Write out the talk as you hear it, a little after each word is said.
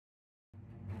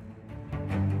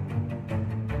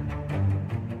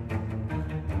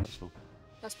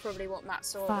That's probably what Matt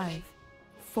saw. 5,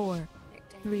 4,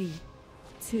 3,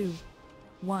 2,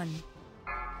 1.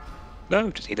 No,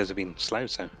 just he does been slow,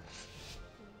 so.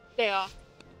 They are.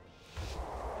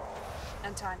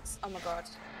 And tanks. Oh my god.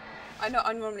 I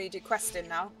normally do questing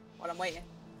now while I'm waiting.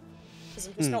 Because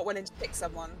I'm just not willing to pick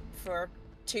someone for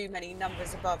too many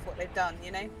numbers above what they've done,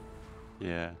 you know?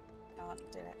 Yeah.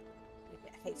 Can't do it. A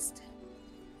bit of haste.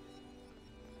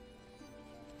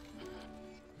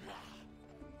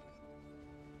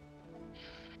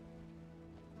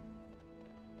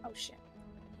 Oh shit.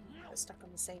 I was stuck on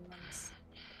the same ones.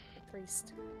 The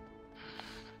priest.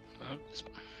 Oh, it's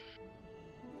fine.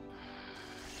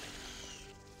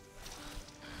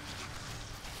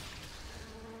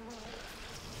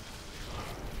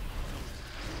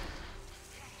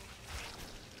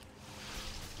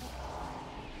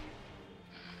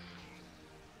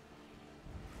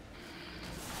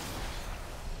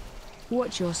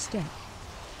 Watch your step.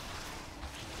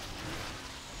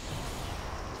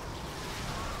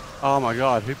 Oh my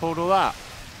god, who pulled all that?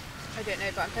 I don't know,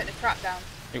 but I'm putting a trap down.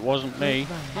 It wasn't me.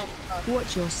 Oh god.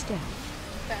 Watch your step.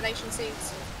 Detonation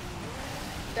seeds.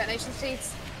 Detonation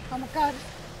seeds. Oh my god.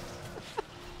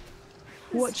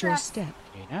 Watch your step.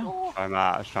 You know. Oh. I'm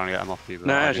I was trying to get them off you, but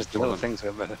No, I it's just the didn't little pull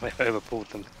them. things I've overpulled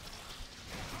them.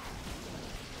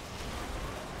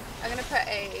 I'm gonna put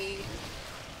a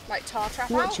like tar trap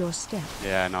Watch out. your step.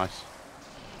 Yeah, nice.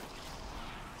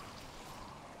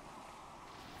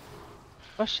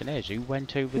 Question is, who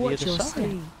went over the Watch other your side?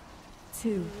 3,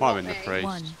 2, Might have been the me. priest.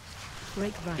 1.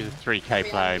 Break He's vine. a 3k I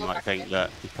mean, player, I'll he go might back think in. that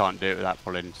he can't do it without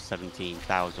pulling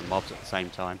 17,000 mobs at the same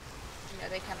time. You know,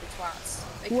 they can be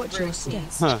twats. They can Watch your ruin step.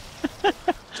 teams. Huh.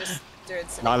 Just doing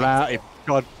silly Not allowed, things. if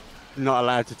God, not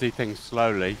allowed to do things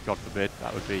slowly, God forbid,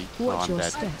 that would be, oh, Watch I'm your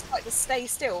dead. step. I just like to stay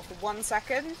still for 1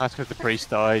 second. That's because the priest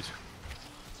died.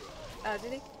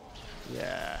 Did he?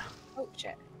 Yeah. Oh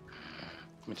shit.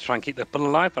 I'm going to try and keep the bull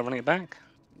alive by running it back.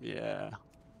 Yeah.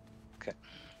 Okay.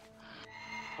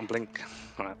 On blink.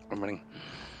 Alright, I'm running.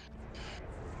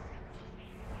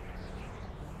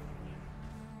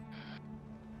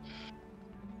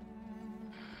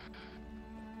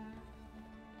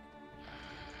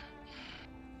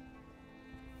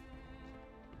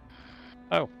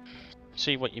 Oh,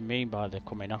 see what you mean by they're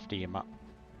coming after you, Matt.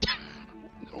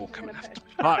 They're all coming I'm gonna after.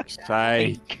 put a Fuck's trap down.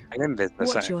 sake. Hang in there for a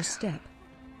Watch sec. your step.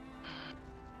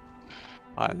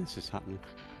 Alright, this is happening.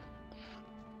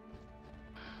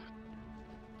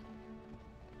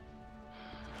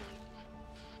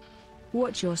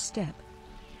 Watch your step.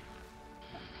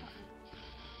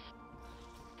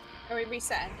 Are we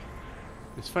resetting?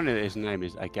 It's funny that his name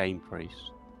is a game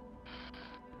priest.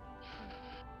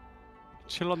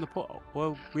 Chill on the pot.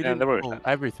 Well, we Yeah, didn't there were pull attacks.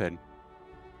 everything.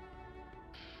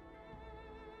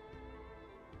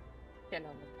 Get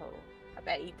on the pole. I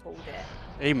bet he pulled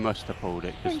it. He must have pulled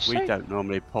it because we so- don't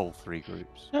normally pull 3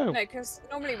 groups. No. No, because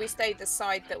normally we stay the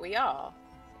side that we are.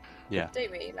 Yeah. Do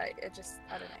we? Like, it just,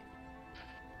 I don't know.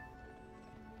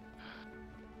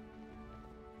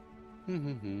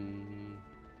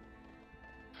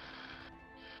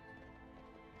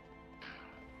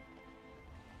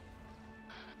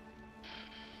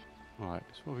 Right,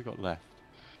 so what have we got left?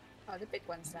 Oh, the big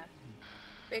one's there.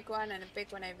 Big one and a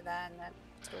big one over there, and then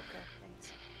stalker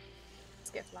things.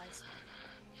 Skip flies.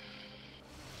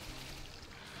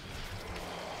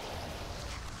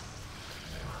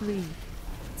 Three,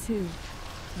 2,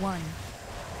 1.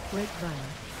 Break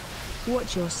vine.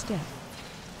 Watch your step.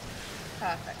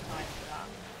 Perfect time for that.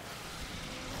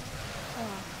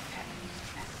 Oh, okay.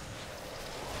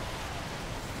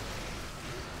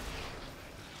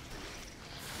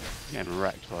 Getting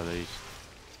wrecked by these.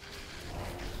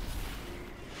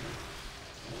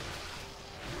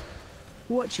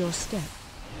 Watch your step.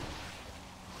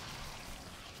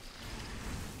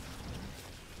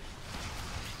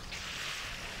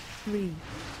 Three,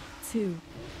 2,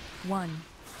 1.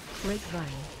 Break vine.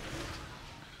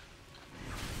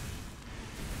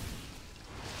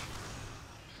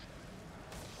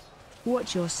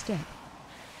 Watch your step.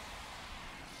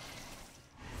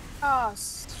 Oh,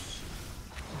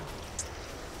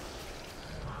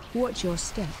 Watch your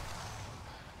step.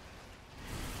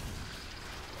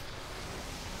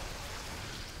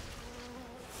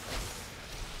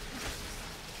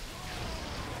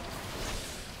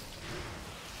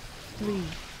 Three,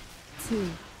 2,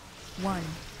 1.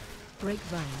 Break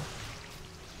vine.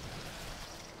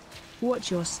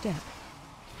 Watch your step.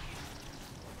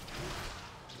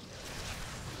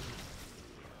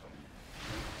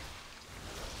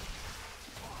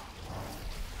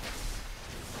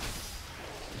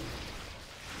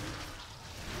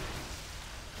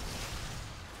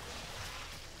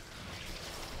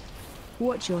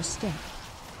 Watch your step.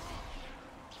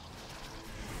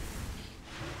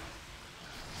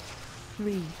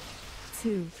 Three,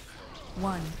 two,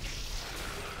 one.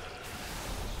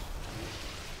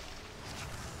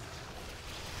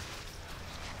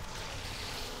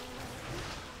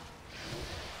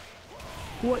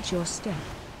 Watch your step.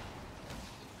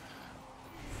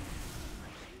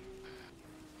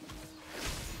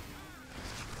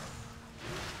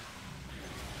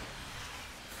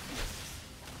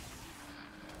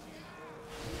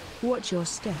 Watch your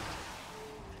step.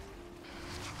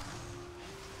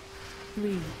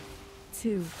 3,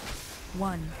 2,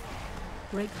 1.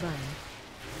 Break vine.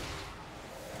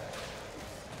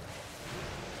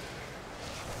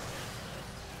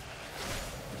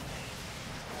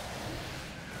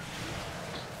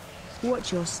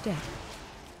 Watch your step.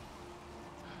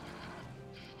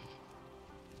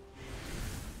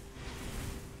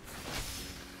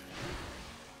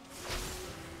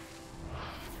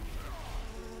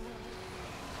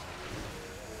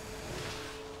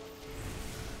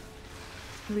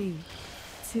 Three,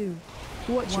 two,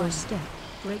 watch your step.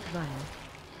 Break vine.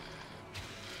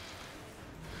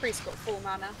 Priest got full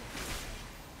mana.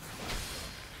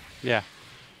 Yeah.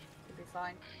 Could be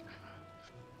fine.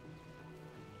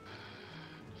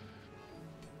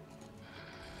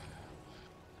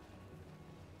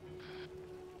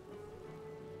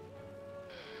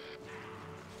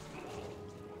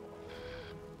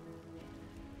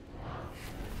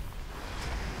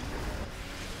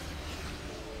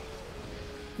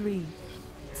 Three,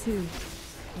 two,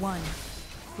 one.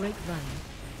 Break vine.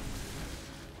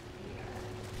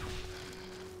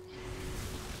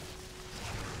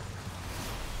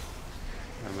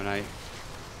 Eliminate.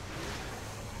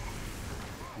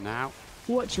 Now.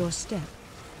 Watch your step.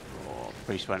 Oh,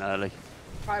 priest went early.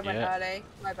 I went Yeah. early.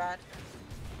 My bad.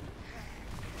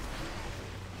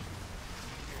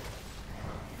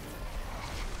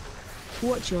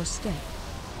 Watch your step.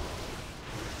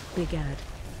 Big ad.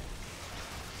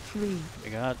 3,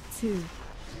 Big ad. 2,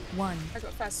 1. I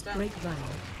got first stun. Break vine.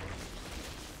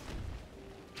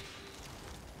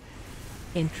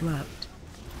 Interrupt.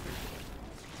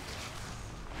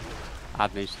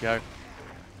 Ad needs to go.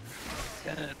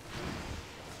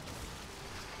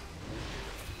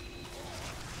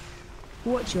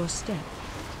 Watch your step.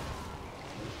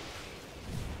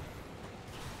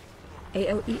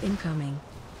 AOE incoming.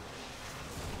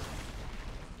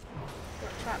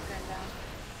 Got a trap going down.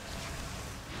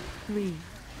 3,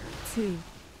 2,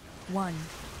 1.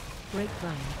 Break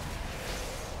vine.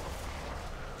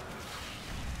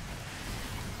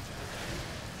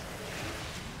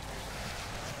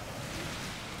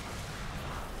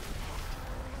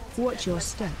 Watch your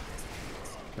step.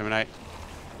 Eliminate.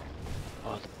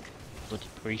 Oh, the bloody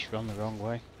priest ran the wrong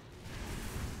way.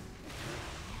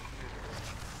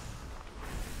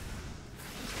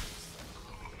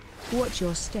 Watch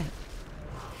your step.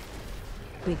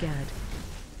 Big ad.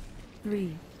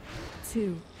 3,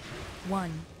 2,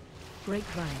 1. Break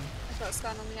vine. I got a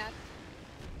stun on the ad.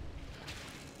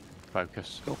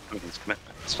 Focus. Cool. We can commit.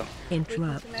 Stop. We can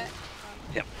Interrupt. commit.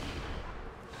 Yep.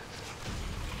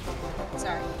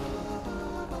 Sorry.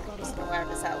 Wasn't aware of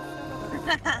herself.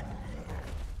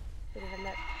 Bit of a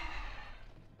lip.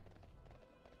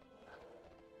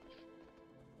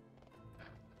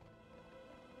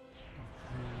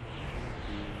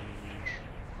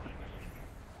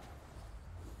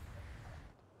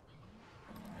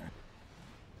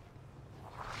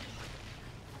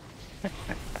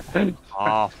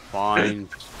 Ah, fine.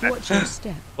 Watch your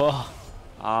step. Oh,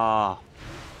 Ah.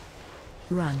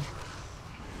 Run.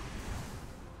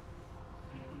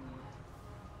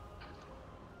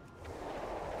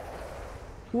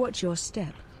 Watch your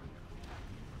step.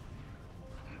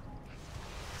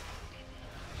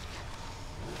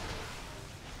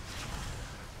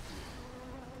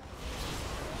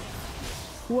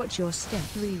 Watch your step.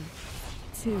 3,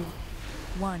 2,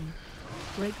 1.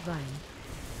 Break vine.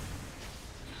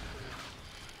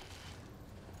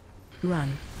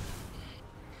 Run.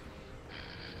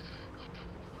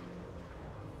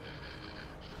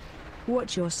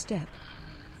 Watch your step.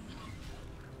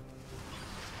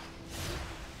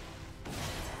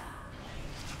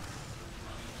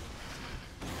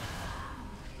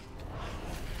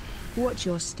 Watch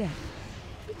your step.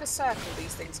 In the circle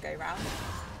these things go round.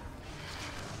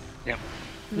 Yep.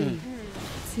 3,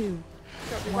 2,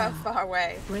 Got to be well far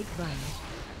away. break vine.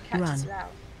 Catches Run. you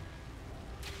out.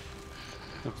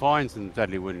 The vines and the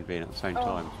deadly wouldn't be at the same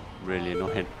time. Really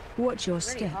annoying. Watch your Really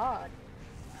step. hard.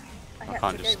 I had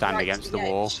can't to just go stand right against to the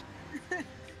wall. edge.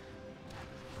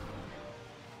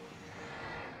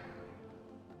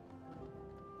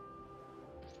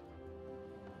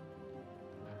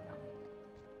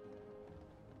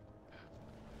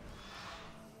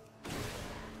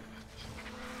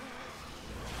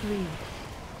 3,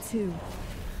 2,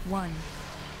 1.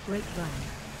 Break run.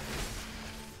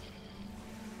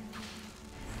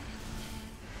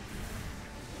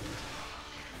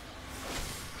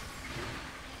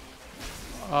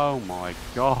 Oh my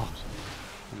god.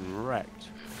 I'm wrecked.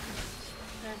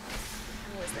 Yeah.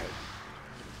 I'm always late.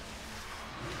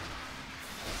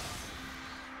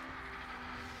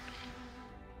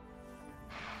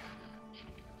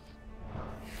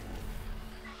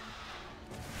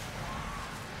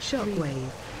 Shockwave.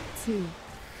 2,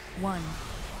 1.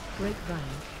 Break run.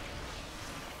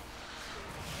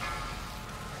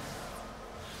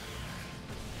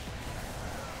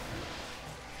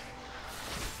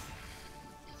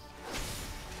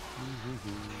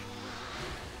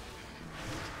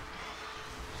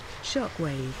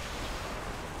 Shockwave.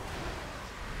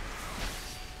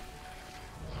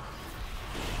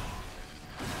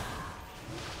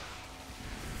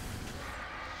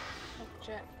 Oh,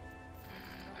 shit.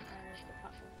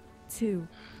 2,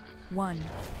 1.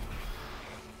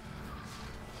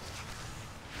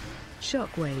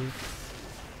 Shockwave.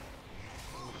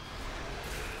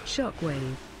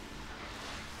 Shockwave.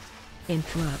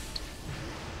 Interrupt.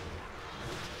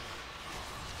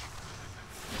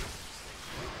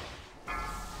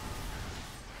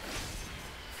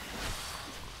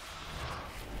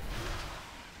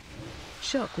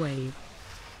 Shockwave.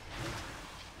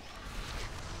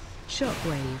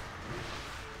 Shockwave.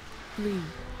 3,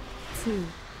 2,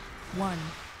 1.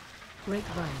 Break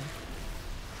run.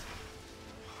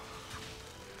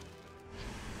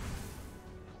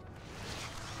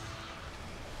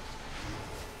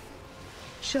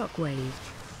 Shockwave.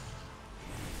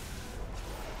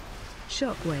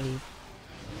 Shockwave.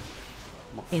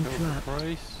 Interrupt.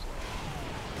 Price.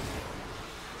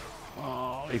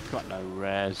 Oh, he's got no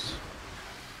res.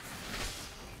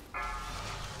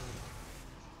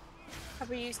 Have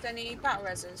we used any battle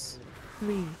reses?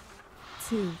 3,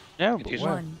 2, No, but He's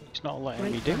one. it's not letting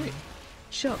Break me do run. it.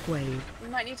 Shockwave. We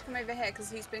might need to come over here because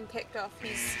he's been kicked off.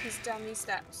 He's down these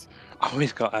steps. Oh,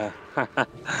 he's got a.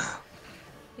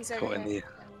 He's over Caught in here.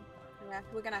 the- Yeah,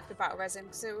 we're gonna have to battle res him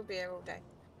because it will be here all day.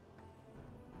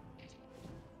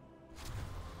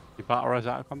 You battle res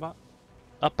out of combat?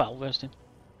 I battle resting.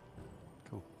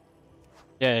 Cool.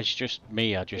 Yeah, it's just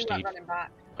me. I We just might need. run him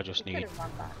back. I just We need. could have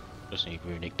run back. Just need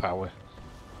runic power.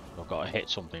 I've got to hit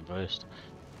something first.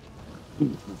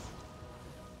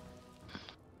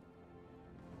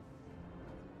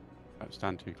 Don't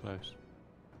stand too close.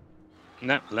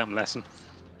 No, let him lesson.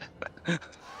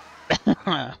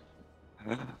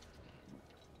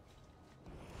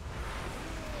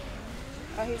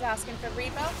 Oh, he's asking for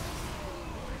rebuff?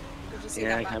 Did you see Yeah,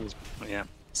 that, he man? comes. Yeah.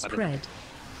 Spread.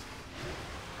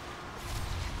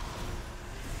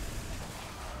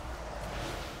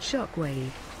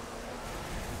 Shockwave.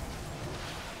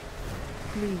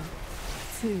 3,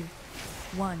 2,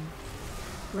 1.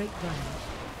 Break run.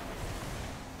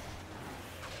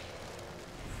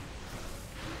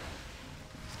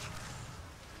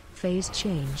 Phase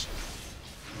change.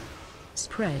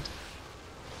 Spread.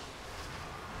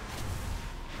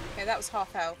 Okay, that was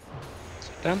half health.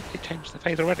 Done? He changed the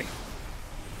phase already.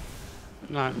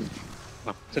 No.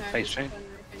 No, it's a No, phase he's change. done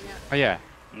anything yet. Oh yeah.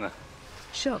 No.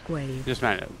 Shockwave. Just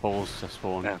meant that balls to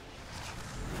spawn. Yeah.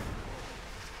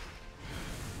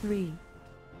 3,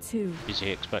 2. Is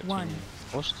he expecting One.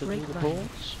 us to Break do the run.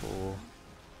 balls, or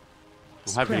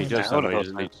I'm hoping he Spread. does Yeah, all that, but of he us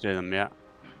doesn't do. need to do them yet.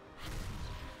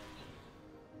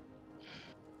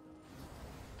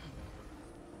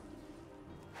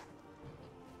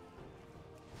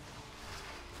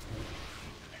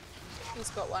 He's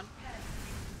got one.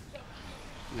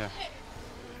 Yeah.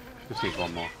 Just need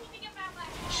one more.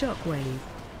 Shockwave.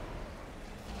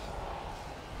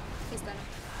 He's done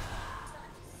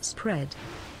it. Spread.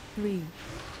 3,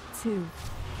 2,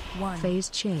 1. Phase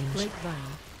change. Break run.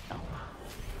 I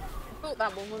thought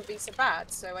that one wouldn't be so bad,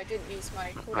 so I didn't use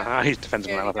my cooldown. He's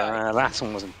defending Yeah, well, he but died. last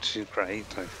one wasn't too great.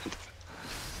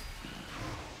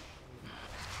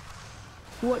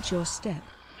 Watch your step.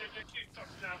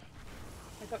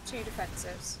 I've got 2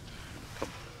 defensives. Cool.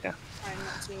 Yeah. Trying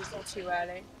not to use them too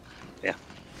early. Yeah.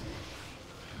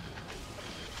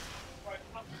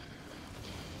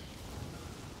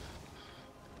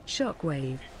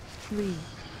 Shockwave. 3,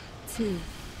 2,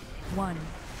 1.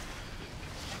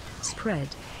 Spread.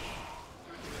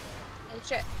 Oh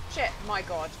shit, shit, my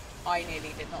god. I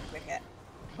nearly did not click it.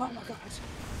 Oh my god.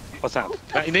 What's that?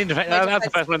 You need that's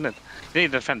the first one, isn't it? You need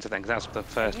a defensive then, because that's the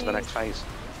first of the next phase.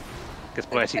 Gets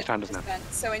below 80 pound, doesn't it?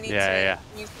 So I need Yeah,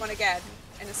 to use one again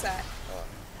in a set.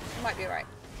 Might be right.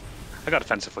 I got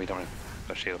defensive for you, don't worry.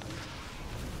 Got shield.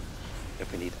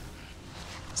 If we need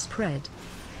it. Spread.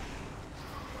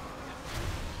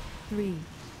 3,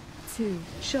 2,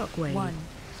 Shockwave. 1.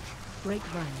 Break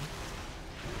run.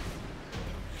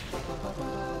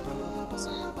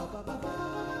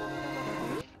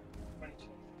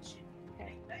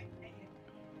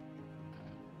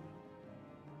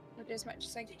 I'll do as much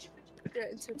as I can. Do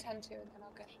it until 10 to, and then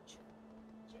I'll go. In.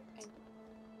 You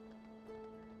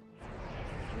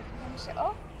can finish it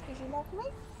off because you love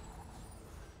me.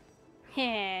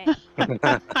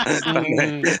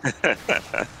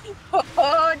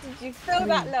 Oh, did you feel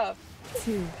that 3, love?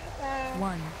 2,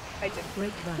 1. I did.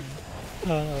 Break run.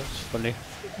 Oh, that's funny.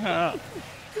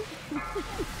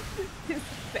 It's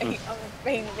the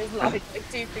bane of his life. I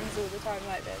do things all the time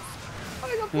like this. Oh,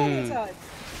 I got plenty of time.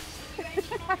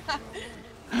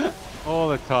 All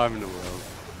the time in the world.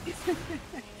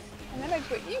 And then I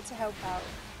put you to help out.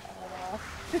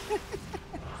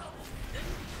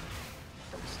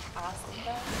 Just ask them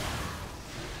that.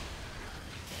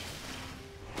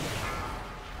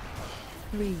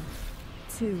 3,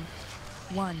 2,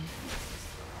 1.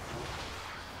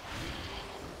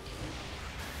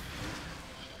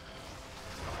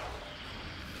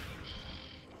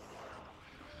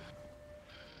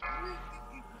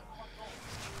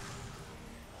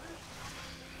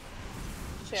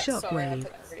 Shit, sorry, I Shockwave.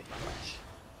 put that really much.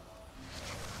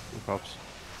 No props.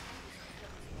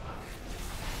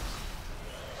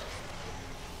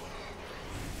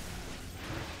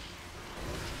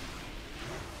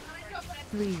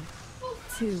 Three,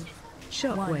 2,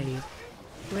 Shockwave.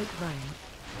 Break run.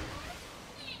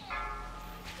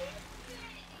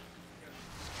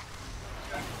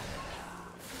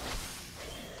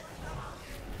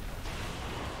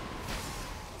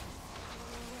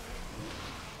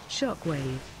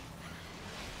 Shockwave.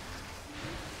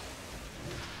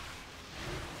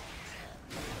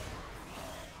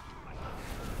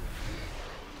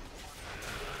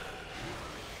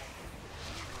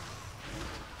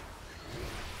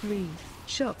 three,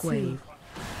 Shockwave.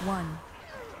 1.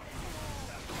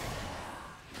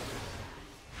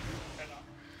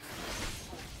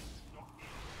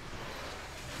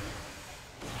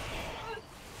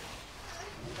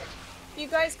 You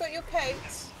guys got your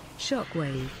coats?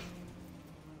 Shockwave.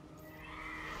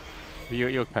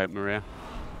 Your coat, Maria.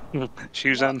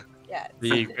 Shoes on. Yeah.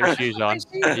 You got shoes on.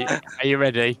 Are you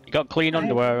ready? You got clean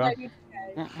underwear on.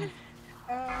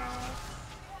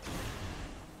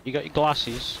 You got your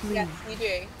glasses. 3, Yes, you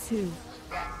do. 2,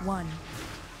 Yeah. 1.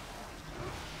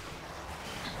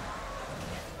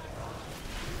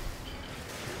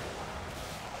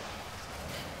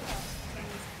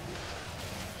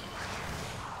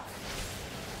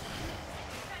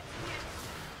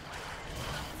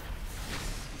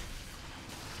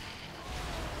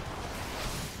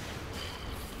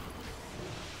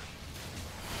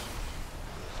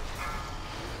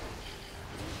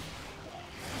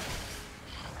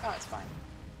 Oh, it's fine.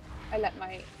 I let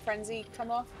my frenzy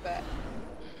come off, but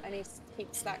I need to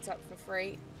keep stacks up for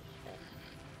free.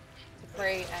 And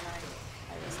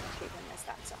I just keep my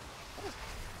stacks up.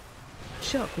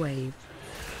 Shockwave.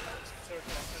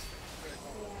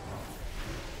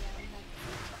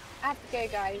 I have to go,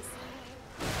 guys.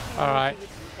 Alright.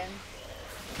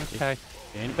 Okay.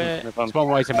 In a bit. It's one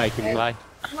way to make him play.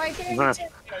 Am I doing Nah. it?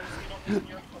 I'm not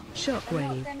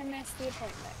Shockwave. going to miss the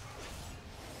appointment.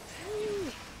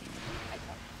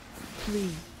 3,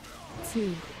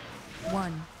 2,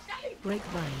 1. Break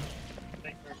run.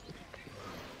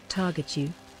 Target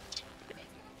you.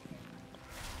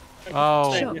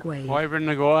 Oh, Shockwave. why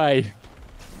running away?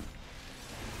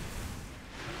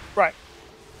 Right.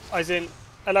 Eyes in.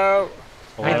 Hello.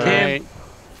 Hi, Tim. Hey,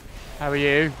 how are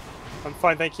you? I'm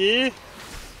fine, thank you.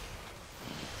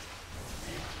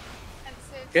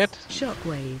 Good.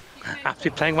 Shockwave. After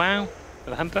playing WoW with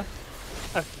the Hunter.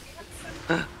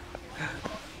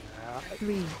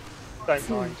 3, Don't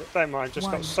Two, mind. Don't mind. Just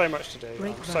one. got so much to do.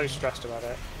 Break I'm so run. stressed about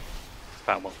it.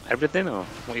 About what? Everything or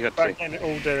what you got to Right, do? getting it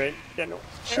all doing. Getting it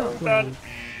all done.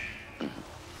 Shockwave.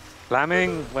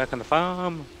 Lambing, work on the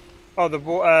farm. Oh,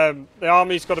 the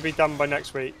army's got to be done by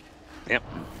next week, Yep.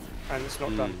 and it's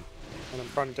not done. And I'm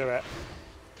trying to do it,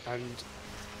 and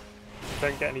I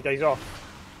don't get any days off.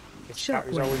 The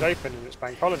factory's Shockwave. always open, and it's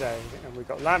bank holiday, and we've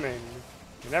got lambing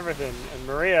and everything, and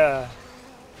Maria.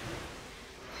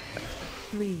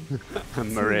 3,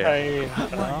 Maria. Hey,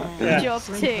 yeah. Job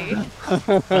two.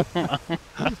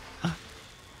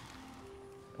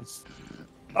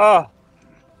 Oh,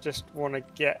 just want to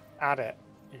get at it.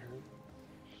 You know?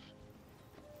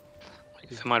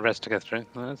 Wait for my res to go through.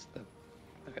 Oh, that's the...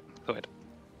 Okay, go ahead.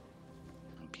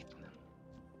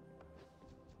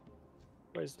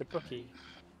 Where's the bookie?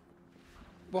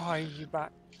 Why are you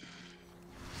back?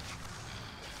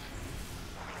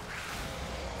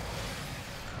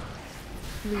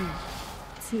 3,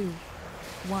 2,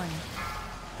 1.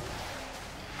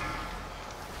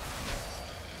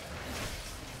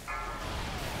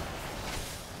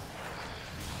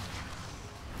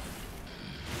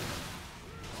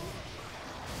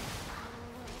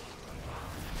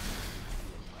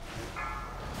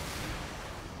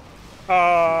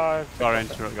 Gotta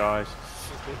enter it, guys.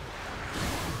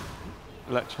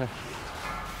 Lecture.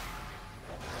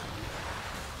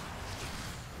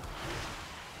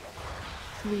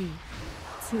 Three,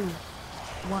 two,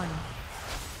 one.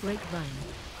 Grapevine.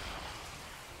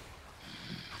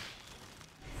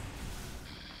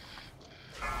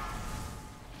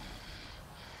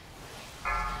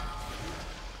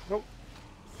 Nope.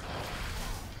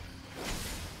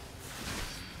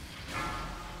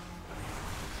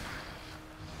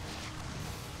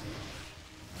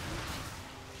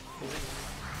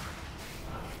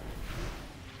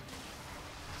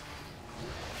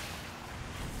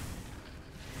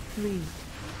 Three,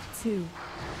 two,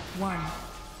 one.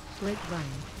 Grapevine.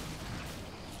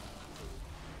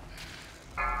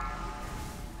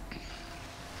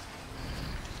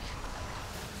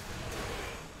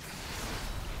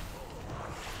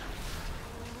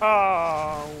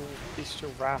 Oh,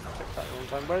 bestial wrath took that a long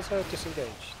time. Where's her disengage?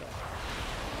 There.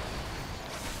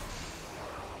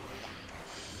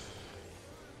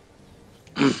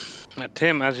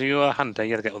 Tim, as you are a hunter,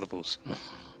 you gotta get all the balls.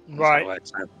 Right.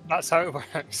 That's how it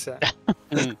works, That's how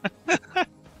it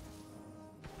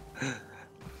works.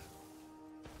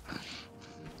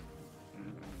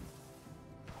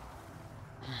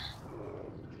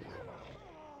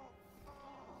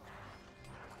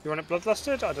 You want it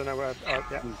bloodlusted? I don't know where. Oh,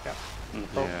 yeah, yeah.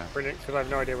 Oh, Yeah. brilliant, because I have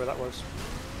no idea where that was.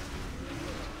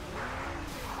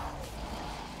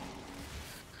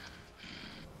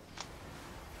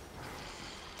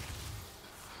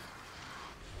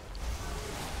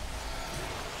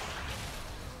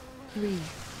 Three,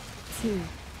 two,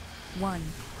 one.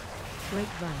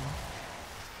 Grapevine.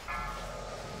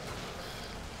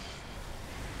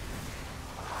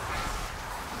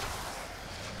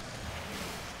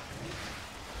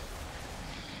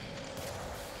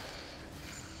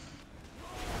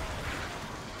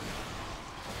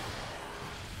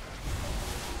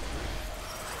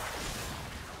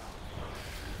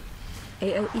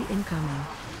 AOE incoming.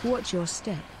 Watch your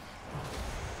step.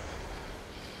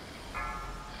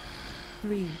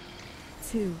 3,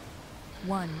 2,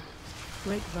 1.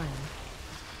 Grapevine.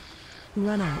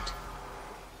 Run out.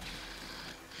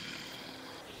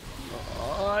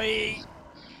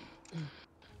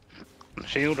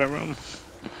 Shield everyone.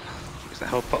 Use the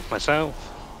health pot myself.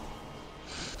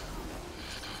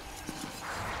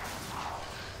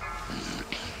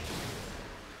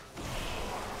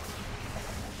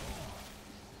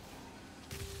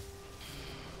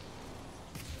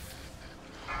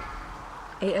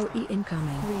 AOE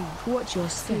incoming. 3. Watch your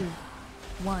step. 2,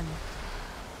 1.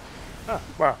 Ah,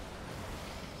 wow.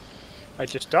 I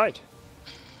just died.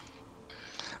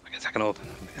 I get second orb.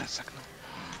 Yeah, second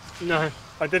orb. No,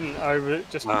 I didn't. I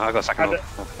just. Oh, I got second had orb.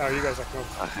 it. Oh, you guys second orb.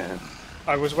 Yeah,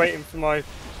 I was waiting for my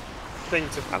thing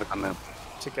I'd have gone now.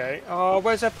 to go. Oh,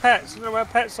 where's her pets? I don't know where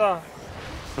pets are.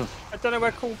 I don't know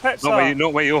where cool pets are.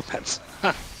 Not where your pets.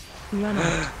 Run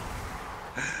out.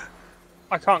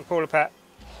 I can't call a pet.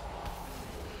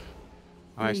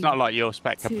 I mean, it's not like your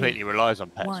spec 2, completely relies on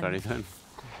pets 1. or anything.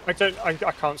 I don't. I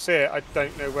can't see it. I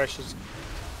don't know where she's.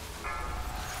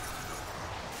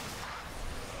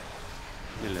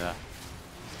 Nearly there.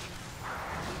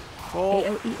 Oh,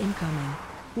 AOE incoming.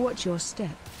 Watch your step.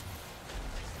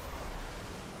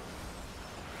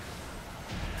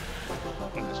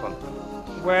 This one.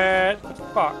 where the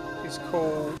fuck is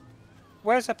called?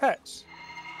 Where's her pets?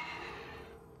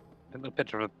 A little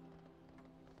picture of a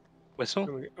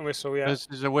whistle. A whistle, yeah.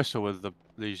 There's a whistle with the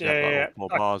these Yeah, have like yeah, all yeah. four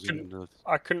bars and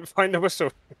I couldn't find the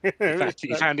whistle. You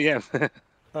found it, yeah.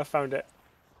 I found it.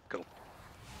 Cool.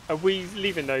 Are we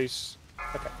leaving those?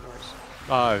 Okay, no worries.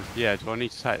 Oh yeah, do I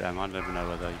need to take them? I don't even know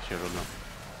whether you should or not.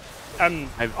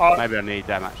 Maybe, Uh, maybe I need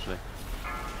them actually.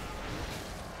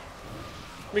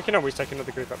 We can always take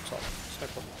another group up top. It's no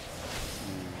problem.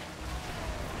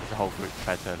 There's a whole group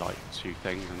compared to like 2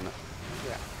 things and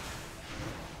Yeah.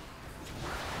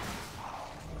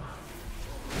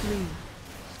 3,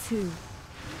 2,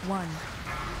 1.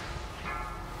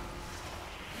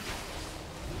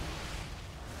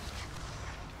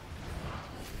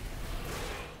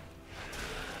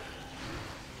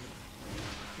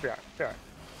 Be alright, be alright.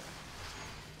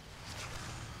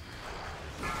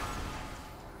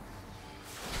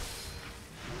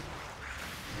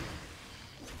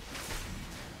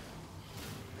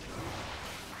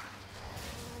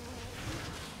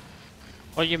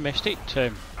 Oh, you missed it,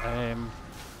 Tim.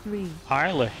 3.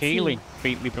 Isla Healing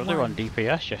beat my brother on one.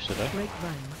 DPS yesterday.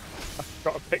 Grapevine. I've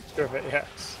got a picture of it,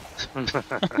 yes.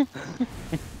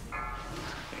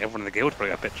 Everyone in the guild probably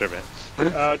got a picture of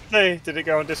it. Did it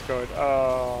go on Discord?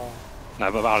 Oh,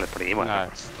 No, but I'll put it in my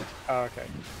No. okay.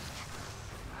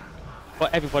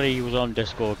 But everybody who was on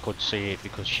Discord could see it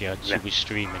because she Yeah. was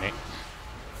streaming it.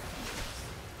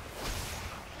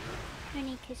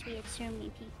 Only because we had so many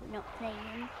people not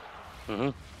playing,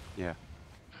 Mhm. Yeah.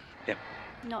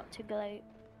 not to gloat.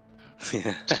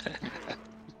 Yeah.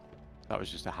 That was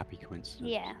just a happy coincidence.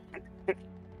 Yeah.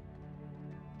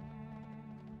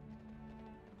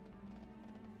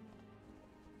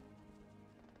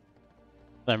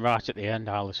 Then right at the end,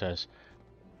 Isla says,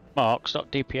 "Mark,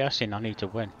 stop DPSing. I need to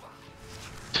win."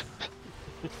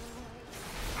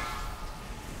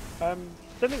 Don't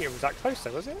think it was that close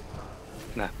though, was it?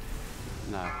 No.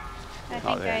 I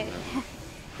Not think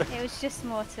there, it was just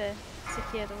more to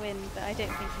secure the win, but I don't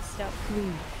think he stopped.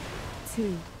 3,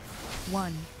 2,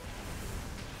 1.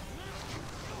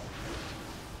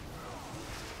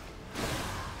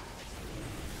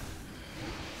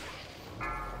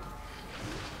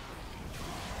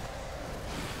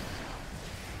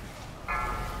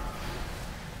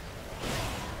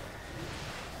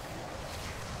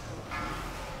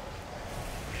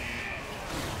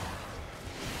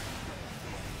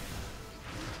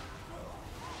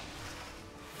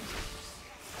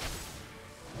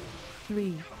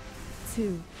 Three,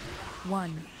 2,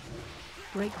 1.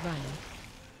 Grapevine.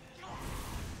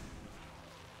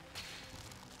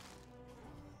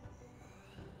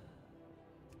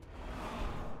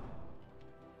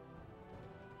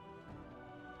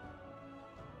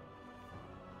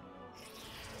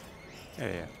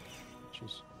 Yeah.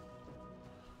 Jeez.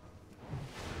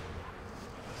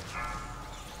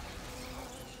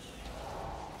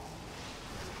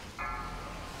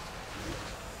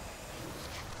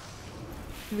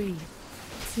 Three,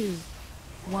 2,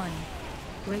 1.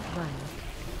 Grapevine.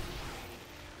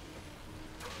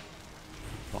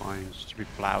 Vines, stupid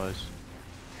flowers.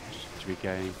 Stupid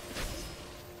game.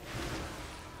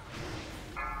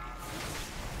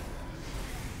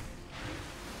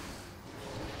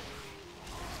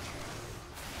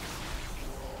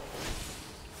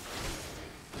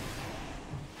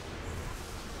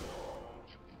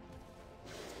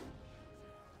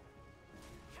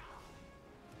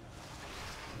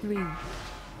 Three,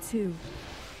 2,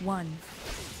 1.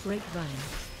 Grapevine.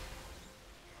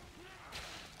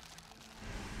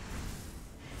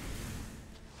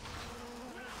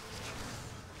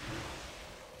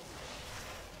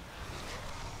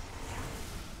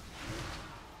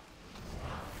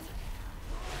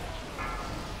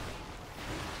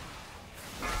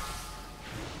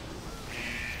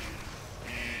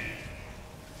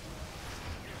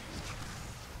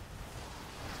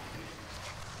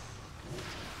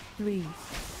 Three,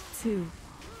 2,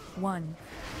 1.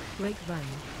 Grapevine.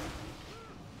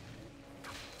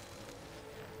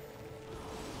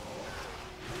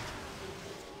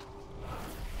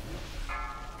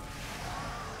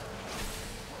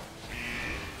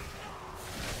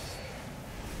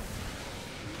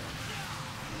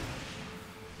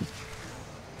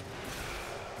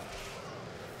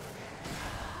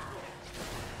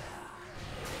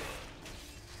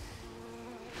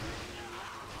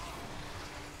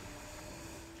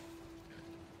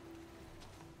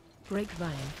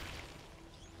 Grapevine.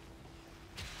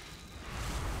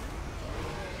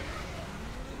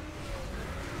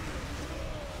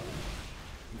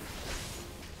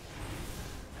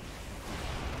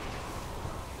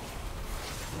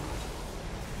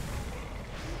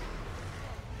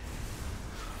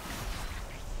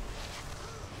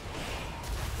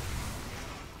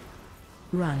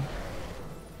 Run.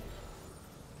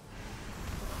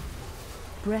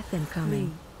 Breath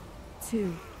incoming. 3,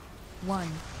 2, 1.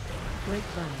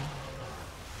 Grapevine.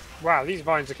 Wow, these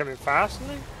vines are coming fast,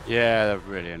 aren't they? Yeah, they're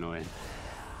really annoying.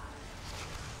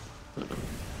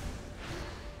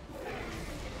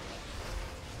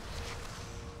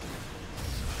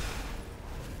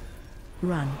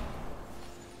 Run.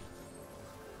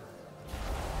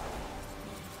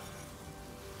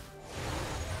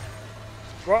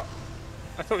 What?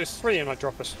 I thought it was 3 and I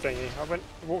drop a thingy. I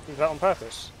walked into that on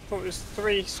purpose. I thought it was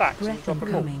 3 sacks and Breath drop a ball.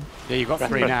 incoming. Yeah, you got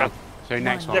 3 now. So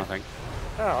next one, Yep. I think.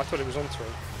 Oh, I thought it was on 3.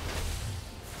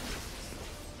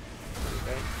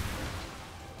 Okay.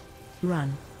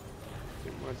 Run.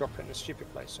 Didn't want to drop it in a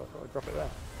stupid place, so I thought I'd drop it there.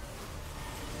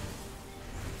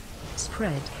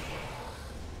 Spread.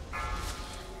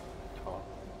 Oh,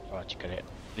 tried to get it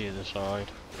the other side.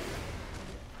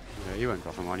 Yeah, you won't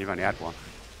drop them on, you've only had one.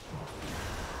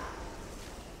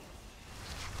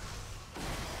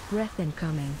 Breath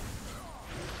incoming.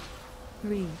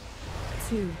 3,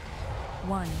 2,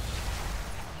 1.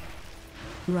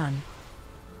 Run.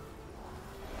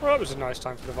 Well, that was a nice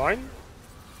time for the vine.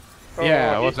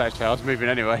 Yeah, I Oh, was actually. I was moving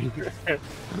anyway.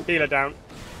 healer down.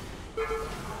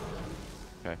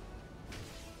 Okay.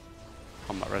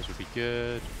 Combat res would be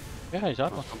good. Yeah, he's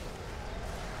had one.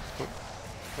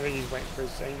 I think he's waiting for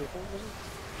his angel form, was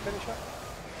he? Finish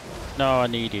up? No, I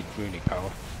needed runic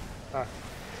power. Ah,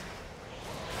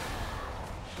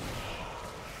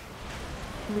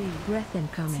 3, Breath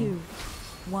incoming. 2,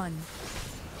 1.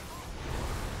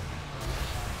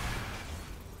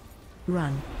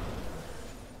 Run.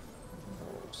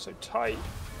 oh, so tight.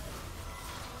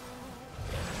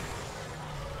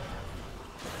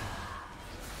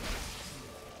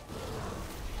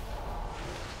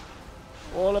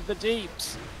 All of the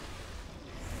deeps.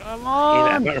 Come Heal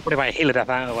on! it. Probably about heal death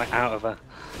out of her.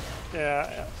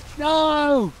 Yeah,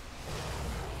 No!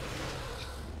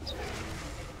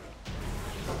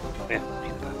 Yeah.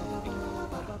 Heal death.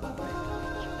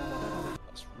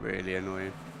 That's really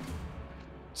annoying.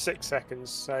 6 seconds,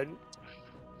 so...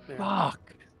 Yeah. Fuck.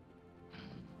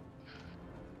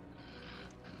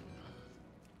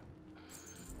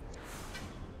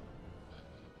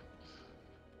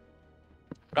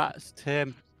 That's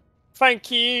Tim. Thank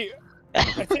you! I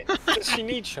think, does she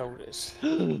need shoulders?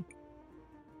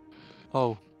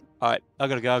 Oh, alright. I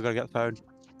gotta go. I gotta get the phone.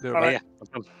 Be right Alright. back. Yeah. No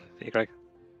problem. See you, Greg.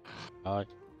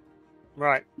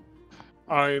 Right.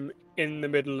 I'm in the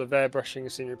middle of airbrushing a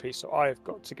scenery piece, so I've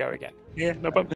got to go again. Yeah, no problem.